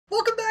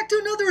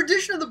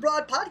edition of the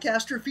Broad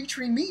Podcaster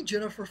featuring me,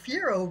 Jennifer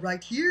Fierro,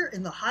 right here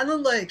in the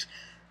Highland Lakes.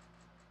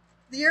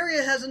 The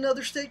area has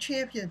another state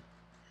champion,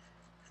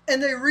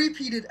 and they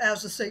repeated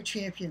as the state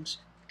champions.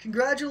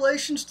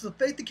 Congratulations to the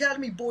Faith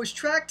Academy boys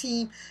track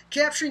team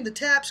capturing the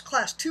TAPS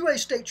Class 2A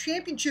state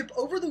championship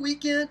over the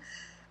weekend,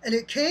 and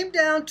it came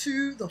down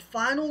to the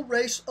final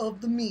race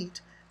of the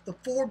meet, the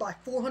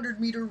 4x400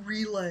 meter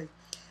relay.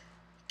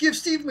 Give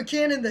Steve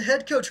McCannon, the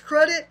head coach,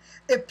 credit.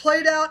 It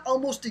played out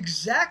almost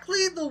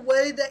exactly the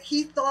way that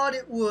he thought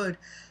it would.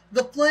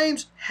 The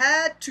Flames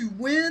had to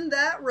win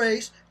that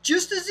race,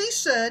 just as he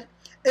said,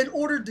 in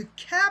order to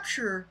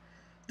capture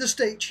the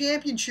state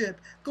championship.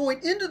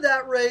 Going into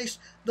that race,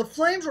 the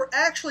Flames were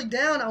actually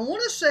down, I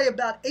want to say,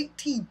 about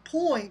 18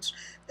 points,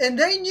 and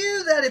they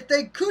knew that if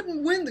they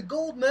couldn't win the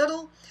gold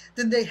medal,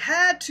 then they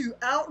had to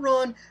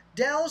outrun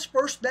Dallas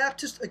First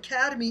Baptist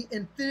Academy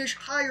and finish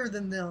higher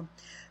than them.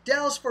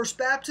 Dallas First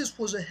Baptist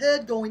was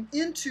ahead going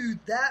into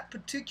that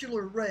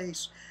particular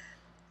race.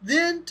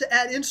 Then, to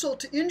add insult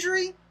to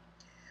injury,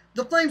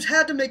 the Flames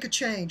had to make a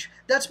change.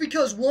 That's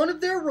because one of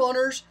their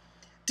runners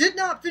did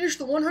not finish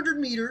the 100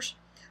 meters,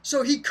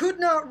 so he could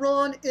not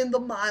run in the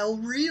mile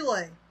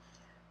relay.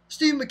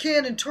 Steve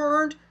McCannon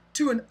turned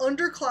to an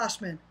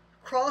underclassman,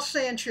 Cross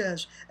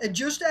Sanchez, and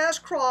just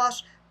asked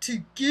Cross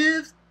to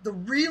give the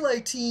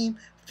relay team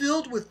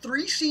filled with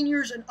 3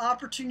 seniors an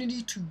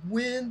opportunity to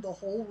win the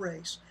whole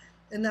race.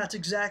 And that's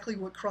exactly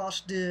what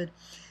Cross did.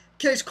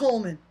 Case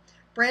Coleman,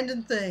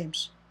 Brandon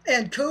Thames,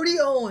 and Cody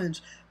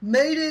Owens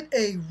made it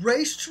a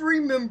race to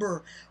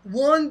remember,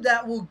 one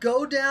that will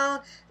go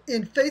down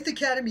in Faith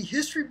Academy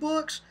history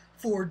books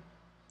for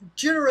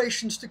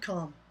generations to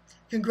come.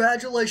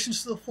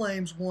 Congratulations to the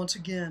Flames once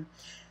again.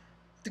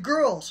 The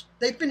girls,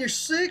 they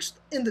finished 6th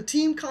in the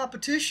team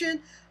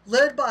competition,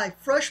 led by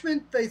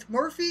freshman Faith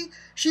Murphy.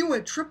 She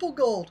went triple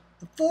gold,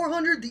 the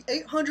 400, the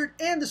 800,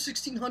 and the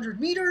 1600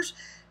 meters.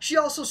 She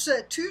also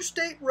set 2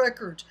 state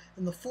records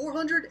in the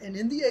 400 and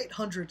in the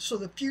 800. So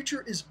the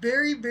future is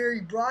very, very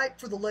bright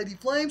for the Lady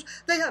Flames.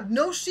 They have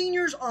no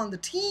seniors on the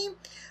team,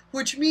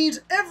 which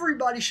means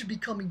everybody should be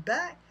coming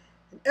back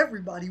and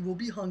everybody will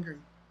be hungry.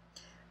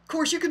 Of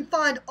course, you can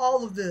find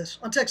all of this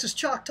on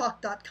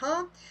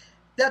TexasChalkTalk.com.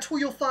 That's where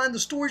you'll find the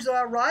stories that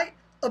I write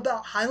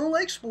about Highland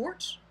Lake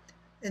sports.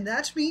 And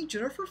that's me,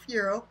 Jennifer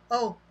Fierro.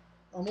 Oh,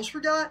 almost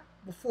forgot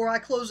before I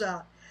close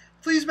out.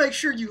 Please make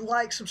sure you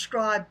like,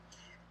 subscribe,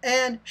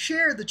 and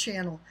share the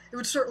channel. It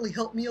would certainly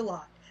help me a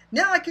lot.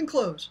 Now I can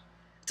close.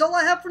 That's all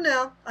I have for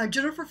now. I'm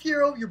Jennifer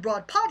Fierro, your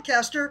Broad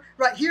Podcaster,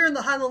 right here in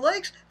the Highland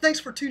Lakes. Thanks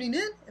for tuning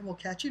in, and we'll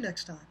catch you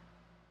next time.